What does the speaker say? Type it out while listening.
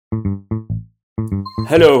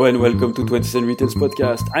Hello and welcome to 20th Century Retail's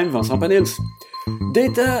podcast. I'm Vincent Panels.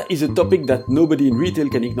 Data is a topic that nobody in retail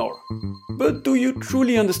can ignore. But do you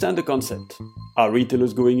truly understand the concept? Are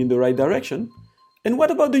retailers going in the right direction? And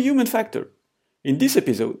what about the human factor? In this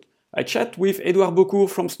episode, I chat with Edouard Beaucourt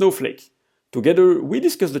from Snowflake. Together, we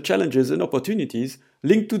discuss the challenges and opportunities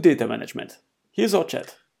linked to data management. Here's our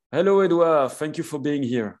chat. Hello, Edouard. Thank you for being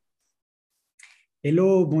here.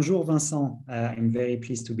 Hello, bonjour, Vincent. I'm very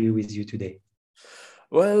pleased to be with you today.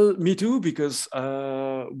 Well, me too, because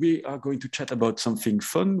we are going to chat about something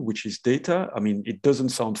fun, which is data. I mean, it doesn't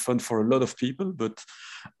sound fun for a lot of people, but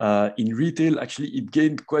in retail, actually, it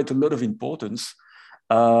gained quite a lot of importance.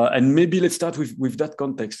 And maybe let's start with that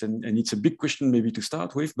context. And it's a big question maybe to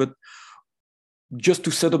start with, but just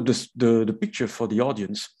to set up the picture for the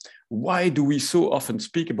audience, why do we so often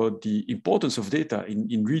speak about the importance of data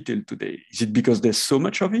in retail today? Is it because there's so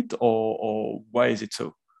much of it, or why is it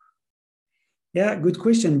so? Yeah, good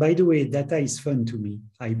question. By the way, data is fun to me.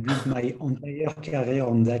 I built my entire career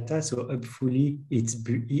on data, so hopefully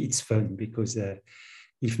it's fun, because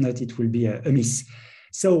if not, it will be a miss.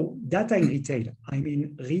 So data in retail. I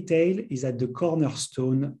mean, retail is at the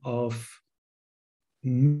cornerstone of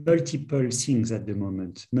multiple things at the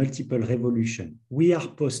moment, multiple revolution. We are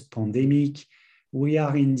post-pandemic. We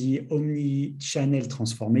are in the omni-channel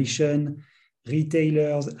transformation.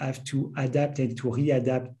 Retailers have to adapt and to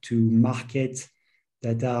readapt to markets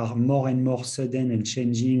that are more and more sudden and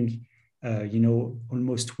changing,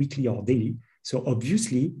 almost weekly or daily. So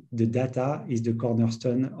obviously, the data is the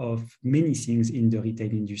cornerstone of many things in the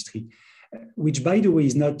retail industry, which, by the way,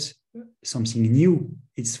 is not something new.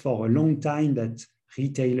 It's for a long time that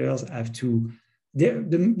retailers have to,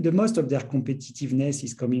 the most of their competitiveness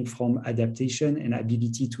is coming from adaptation and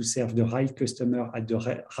ability to serve the right customer at the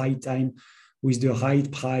right time with the right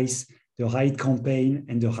price, the right campaign,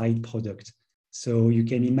 and the right product. So you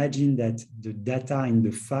can imagine that the data and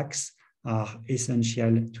the facts are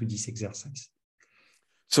essential to this exercise.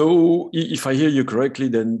 So if I hear you correctly,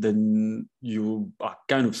 then you are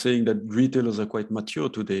kind of saying that retailers are quite mature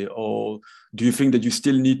today, or do you think that you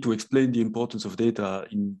still need to explain the importance of data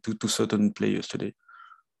to certain players today?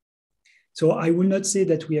 So I will not say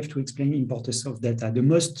that we have to explain the importance of data. The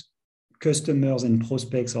most customers and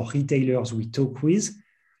prospects or retailers we talk with,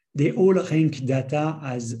 they all rank data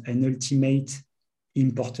as an ultimate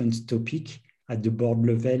important topic at the board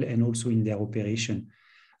level and also in their operation.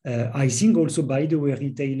 I think also, by the way,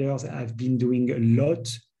 retailers have been doing a lot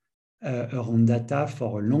around data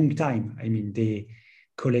for a long time. I mean, they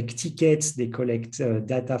collect tickets, they collect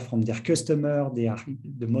data from their customer. They are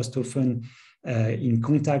the most often in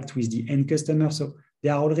contact with the end customer. So they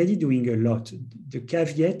are already doing a lot. The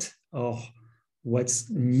caveat, or what's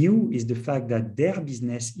new, is the fact that their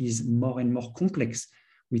business is more and more complex.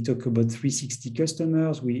 We talk about 360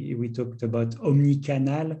 customers. We talked about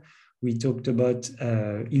omni-channel. We talked about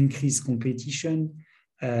increased competition,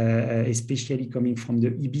 especially coming from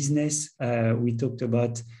the e-business. We talked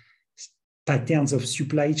about patterns of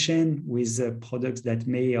supply chain with products that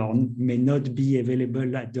may or may not be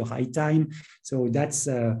available at the right time. So that's,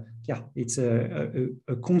 it's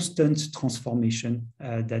a constant transformation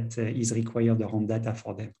that is required around data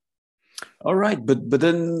for them. All right, but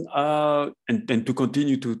then and to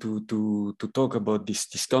continue to talk about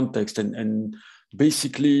this context and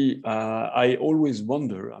basically, I always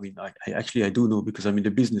wonder. I mean, I do know because I'm in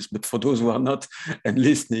the business. But for those who are not and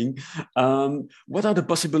listening, what are the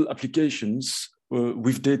possible applications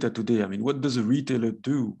with data today? I mean, what does a retailer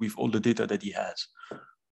do with all the data that he has?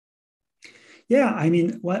 Yeah, I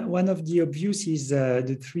mean, one of the obvious is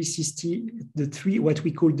the 360, what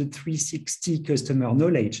we call the 360 customer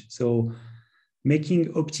knowledge. So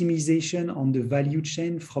making optimization on the value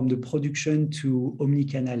chain from the production to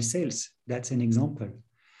omni-channel sales. That's an example.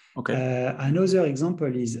 Okay. Another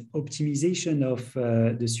example is optimization of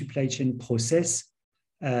the supply chain process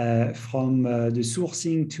from the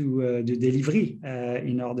sourcing to the delivery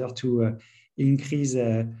in order to increase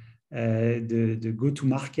the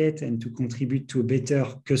go-to-market and to contribute to a better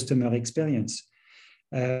customer experience.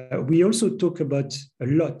 We also talk a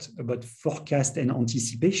lot about forecast and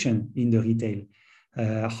anticipation in the retail.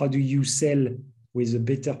 How do you sell with a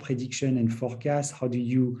better prediction and forecast? How do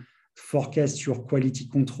you forecast your quality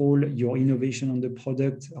control, your innovation on the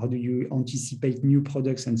product? How do you anticipate new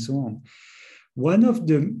products and so on? One of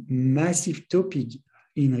the massive topics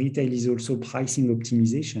in retail is also pricing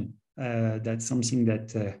optimization. That's something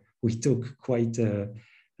that we talk quite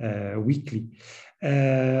weekly.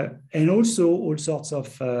 And also all sorts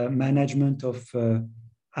of management of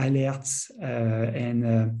alerts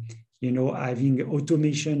and having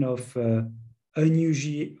automation of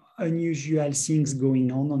unusual things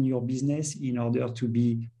going on your business in order to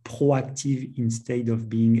be proactive instead of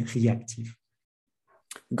being reactive.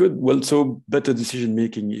 Good. Well, so better decision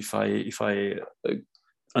making, if I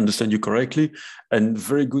understand you correctly, and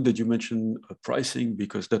very good that you mentioned pricing,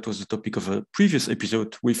 because that was the topic of a previous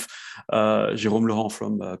episode with Jérôme Laurent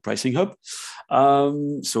from Pricing Hub.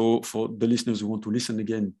 So for the listeners who want to listen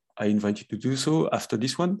again, I invite you to do so after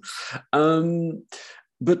this one.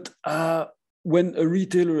 But when a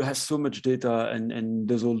retailer has so much data and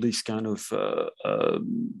does all this kind of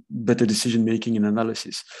better decision making and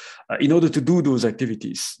analysis, in order to do those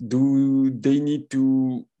activities, do they need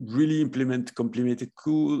to really implement complicated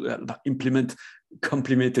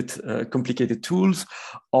tools,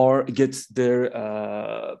 or get their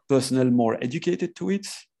personnel more educated to it?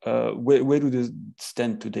 Where do they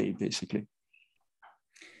stand today, basically?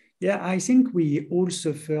 Yeah, I think we all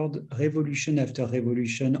suffered revolution after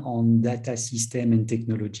revolution on data system and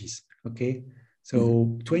technologies, okay?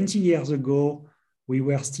 So 20 years ago, we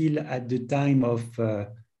were still at the time of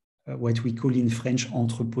what we call in French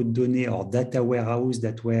entrepôt de données, or data warehouse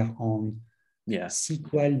that were on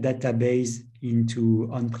SQL database into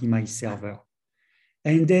on-premise server.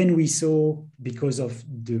 And then we saw, because of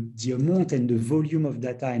the amount and the volume of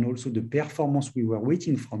data and also the performance we were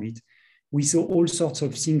waiting from it, we saw all sorts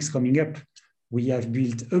of things coming up. We have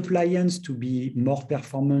built appliances to be more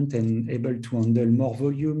performant and able to handle more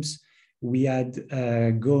volumes. We had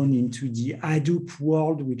gone into the Hadoop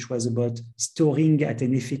world, which was about storing at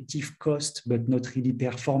an effective cost, but not really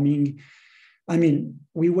performing. I mean,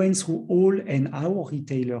 we went through all, and our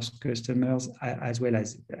retailers, customers, as well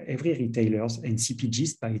as every retailers and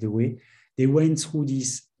CPGs, by the way, they went through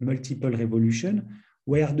this multiple revolution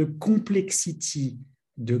where the complexity,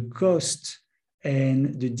 the cost,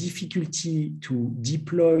 and the difficulty to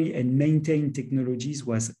deploy and maintain technologies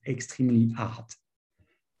was extremely hard.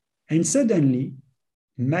 And suddenly,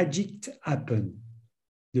 magic happened.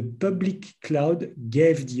 The public cloud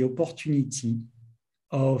gave the opportunity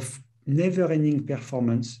of never-ending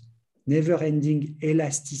performance, never-ending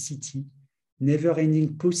elasticity,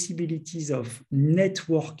 never-ending possibilities of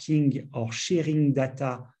networking or sharing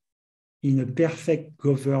data in a perfect,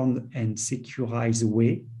 governed, and securized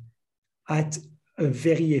way at a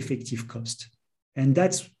very effective cost. And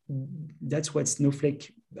that's what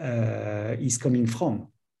Snowflake is coming from,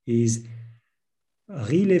 is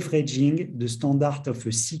re-leveraging the standard of a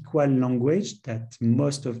SQL language that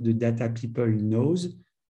most of the data people knows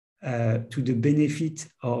to the benefit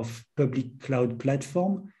of public cloud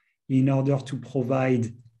platform in order to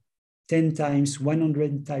provide 10 times,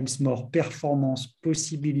 100 times more performance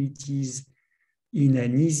possibilities in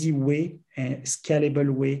an easy way, a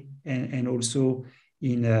scalable way, and also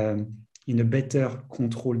in a better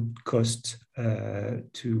controlled cost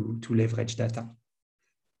to leverage data.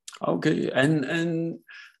 Okay, and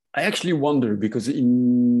I actually wonder, because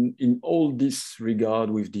in all this regard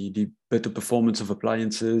with the better performance of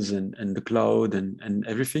appliances and the cloud and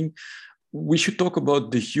everything, we should talk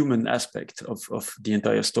about the human aspect of the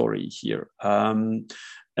entire story here.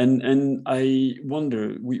 And I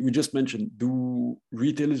wonder, we just mentioned, do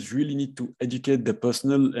retailers really need to educate the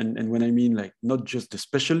personnel? And when I mean, like, not just the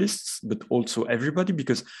specialists, but also everybody,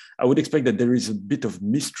 because I would expect that there is a bit of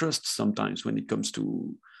mistrust sometimes when it comes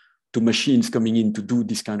to machines coming in to do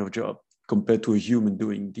this kind of job compared to a human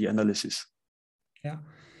doing the analysis. Yeah.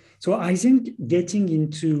 So I think getting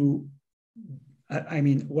into, I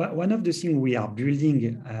mean, one of the things we are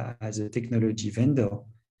building as a technology vendor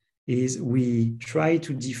is we try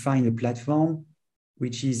to define a platform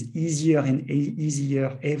which is easier and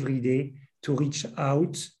easier every day to reach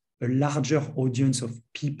out a larger audience of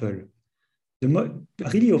people.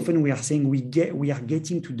 Really often we are saying we are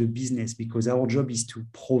getting to the business because our job is to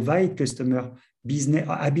provide customer business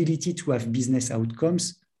ability to have business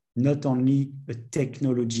outcomes, not only a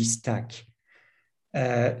technology stack.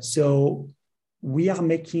 So we are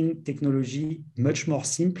making technology much more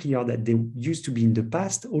simpler than they used to be in the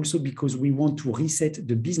past, also because we want to reset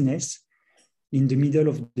the business in the middle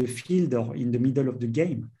of the field or in the middle of the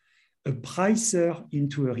game. A pricer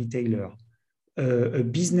into a retailer, a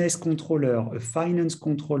business controller, a finance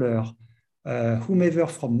controller, whomever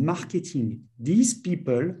from marketing, these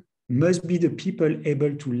people must be the people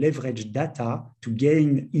able to leverage data to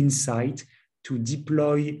gain insight, to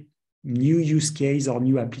deploy new use case or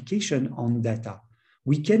new application on data.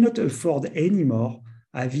 We cannot afford anymore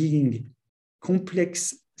having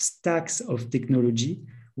complex stacks of technology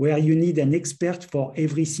where you need an expert for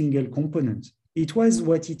every single component. It was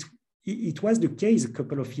the case a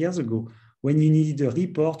couple of years ago when you needed a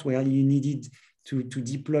report, where you needed to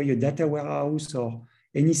deploy a data warehouse or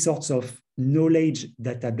any sorts of knowledge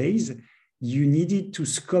database, you needed to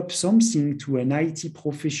scope something to an IT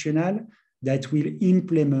professional that will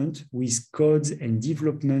implement with codes and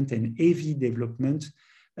development and heavy development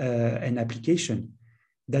an application.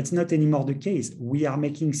 That's not anymore the case. We are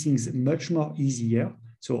making things much more easier.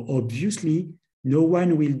 So obviously, no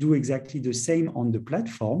one will do exactly the same on the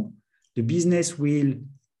platform. The business will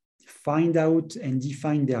find out and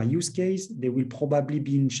define their use case. They will probably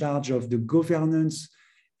be in charge of the governance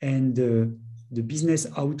and the business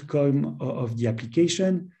outcome of the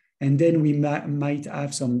application. And then we might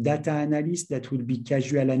have some data analysts that will be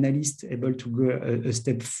casual analysts able to go a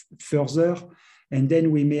step further. And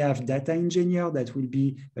then we may have data engineer that will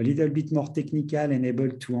be a little bit more technical and able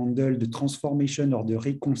to handle the transformation or the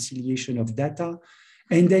reconciliation of data.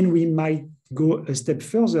 And then we might go a step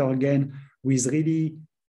further again with really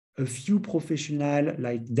a few professionals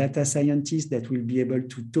like data scientists that will be able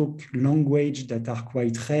to talk language that are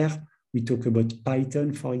quite rare. We talk about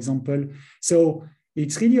Python, for example. So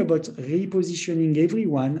it's really about repositioning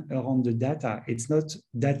everyone around the data. It's not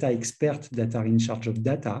data experts that are in charge of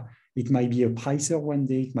data. It might be a pricer one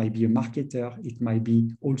day, it might be a marketer, it might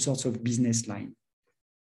be all sorts of business line.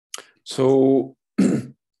 So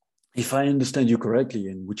if I understand you correctly,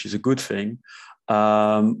 and which is a good thing,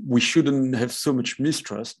 we shouldn't have so much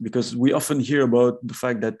mistrust, because we often hear about the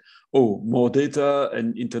fact that, oh, more data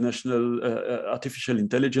and international artificial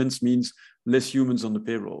intelligence means less humans on the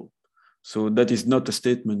payroll. So that is not a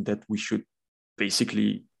statement that we should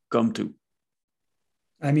basically come to.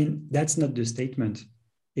 I mean, that's not the statement.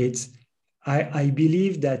 I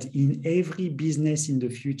believe that in every business in the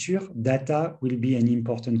future, data will be an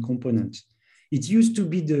important component. It used to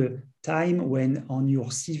be the time when on your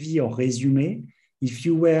CV or resume, if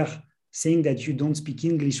you were saying that you don't speak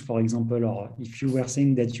English, for example, or if you were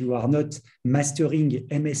saying that you are not mastering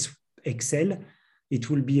MS Excel, it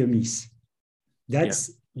will be a miss.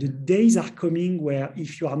 The days are coming where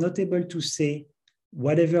if you are not able to say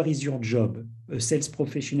whatever is your job, a sales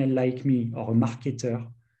professional like me or a marketer,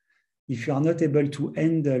 if you are not able to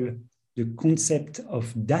handle the concept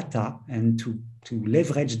of data and to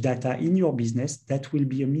leverage data in your business, that will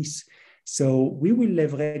be a miss. So we will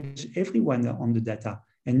leverage everyone on the data.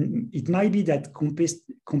 And it might be that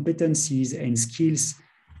competencies and skills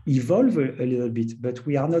evolve a little bit, but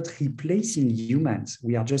we are not replacing humans.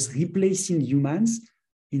 We are just replacing humans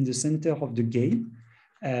in the center of the game.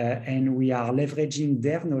 And we are leveraging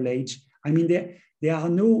their knowledge. I mean, there are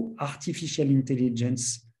no artificial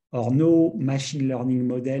intelligence or no machine learning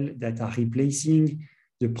model that are replacing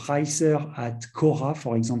the pricer at Cora,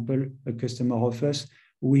 for example, a customer of us,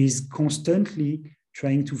 who is constantly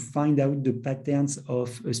trying to find out the patterns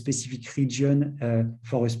of a specific region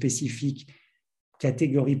for a specific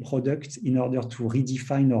category product in order to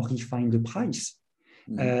redefine or refine the price.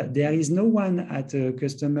 Mm-hmm. There is no one at a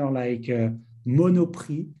customer like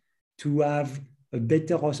Monoprix to have a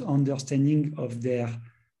better understanding of their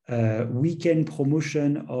weekend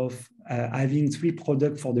promotion of having 3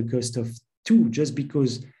 products for the cost of 2, just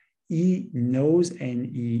because he knows and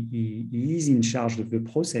he is in charge of the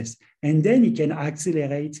process. And then he can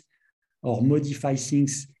accelerate or modify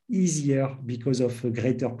things easier because of a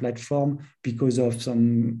greater platform, because of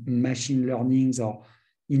some machine learnings or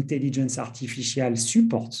intelligence artificial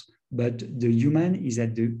support. But the human is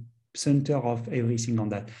at the center of everything on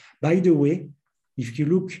that. By the way, if you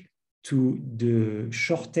look to the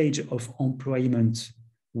shortage of employment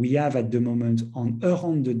we have at the moment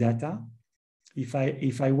around the data, if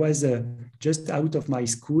I was just out of my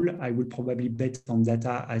school, I would probably bet on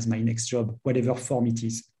data as my next job, whatever form it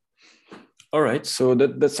is. All right, so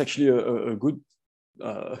that's actually a good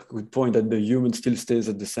point, that the human still stays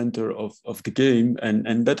at the center of the game,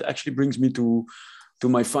 and that actually brings me to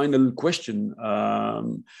my final question.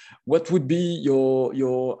 What would be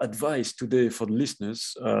your advice today for the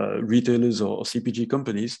listeners, retailers or CPG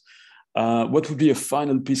companies? What would be a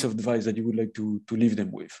final piece of advice that you would like to leave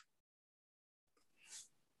them with?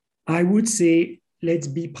 I would say, let's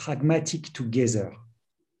be pragmatic together.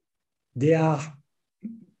 There are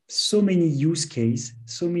so many use cases,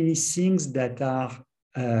 so many things that are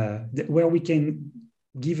where we can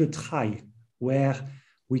give a try, where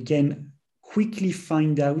we can quickly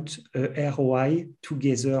find out ROI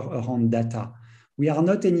together around data. We are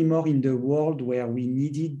not anymore in the world where we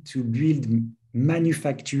needed to build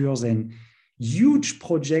manufacturers and huge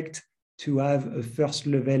projects to have a first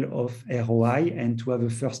level of ROI and to have a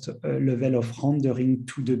first level of rendering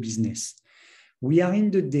to the business. We are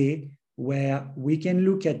in the day where we can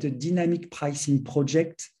look at a dynamic pricing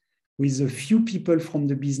project with a few people from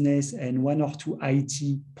the business and 1 or 2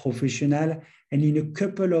 IT professionals, and in a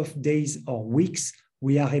couple of days or weeks,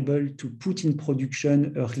 we are able to put in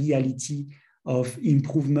production a reality of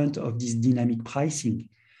improvement of this dynamic pricing.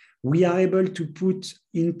 We are able to put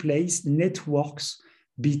in place networks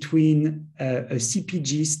between a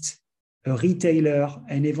CPGist, a retailer,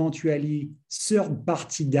 and eventually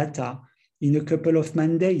third-party data in a couple of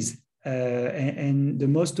man days, and the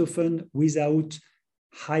most often without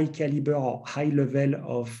high caliber or high level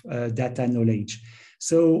of data knowledge.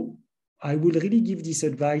 So I would really give this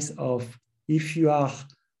advice of, if you are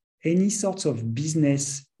any sorts of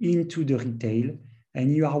business into the retail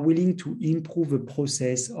and you are willing to improve a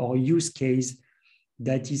process or use case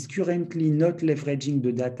that is currently not leveraging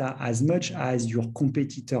the data as much as your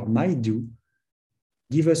competitor might do,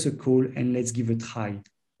 give us a call and let's give a try.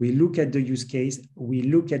 We look at the use case, we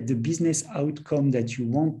look at the business outcome that you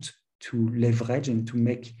want to leverage and to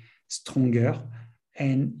make stronger.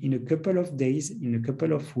 And in a couple of days, in a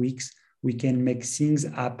couple of weeks, we can make things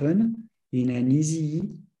happen in an easy,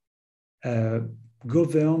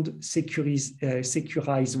 governed,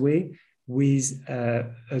 securized way with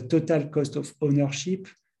a total cost of ownership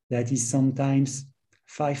that is sometimes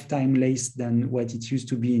 5 times less than what it used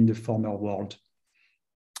to be in the former world.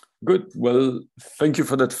 Good. Well, thank you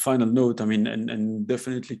for that final note. I mean, and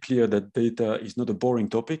definitely clear that data is not a boring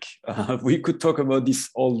topic. We could talk about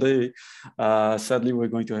this all day. Sadly, we're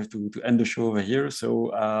going to have to end the show over here.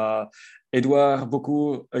 So, Edouard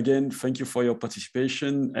Boccourt, again, thank you for your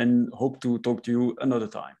participation and hope to talk to you another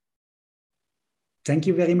time. Thank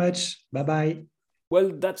you very much. Bye-bye.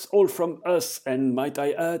 Well, that's all from us. And might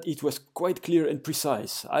I add, it was quite clear and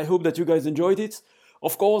precise. I hope that you guys enjoyed it.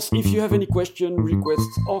 Of course, if you have any questions,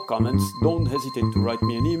 requests, or comments, don't hesitate to write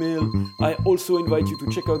me an email. I also invite you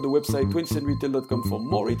to check out the website 20centryretail.com for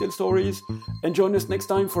more retail stories, and join us next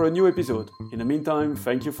time for a new episode. In the meantime,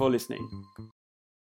 thank you for listening.